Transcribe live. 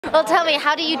Well, tell me,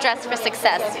 how do you dress for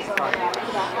success?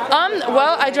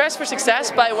 Well, I dress for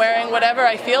success by wearing whatever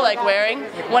I feel like wearing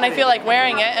when I feel like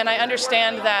wearing it, and I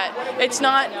understand that it's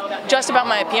not just about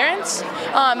my appearance.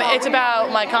 It's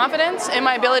about my confidence and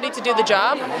my ability to do the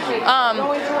job.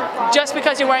 Just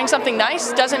because you're wearing something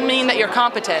nice doesn't mean that you're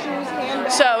competent.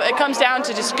 So it comes down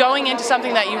to just going into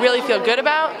something that you really feel good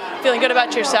about, feeling good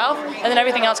about yourself, and then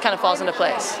everything else kind of falls into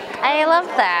place. I love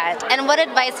that. And what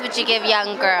advice would you give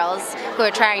young girls who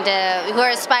are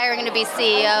aspiring to be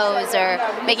CEOs or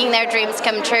making their dreams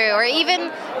come true, or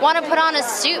even want to put on a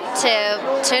suit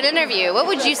to an interview? What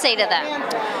would you say to them?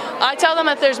 I tell them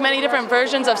that there's many different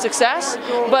versions of success,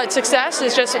 but success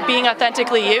is just being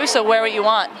authentically you, so wear what you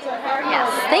want.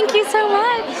 Yes. Thank you so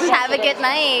much. Have a good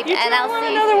night. And I'll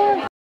see you.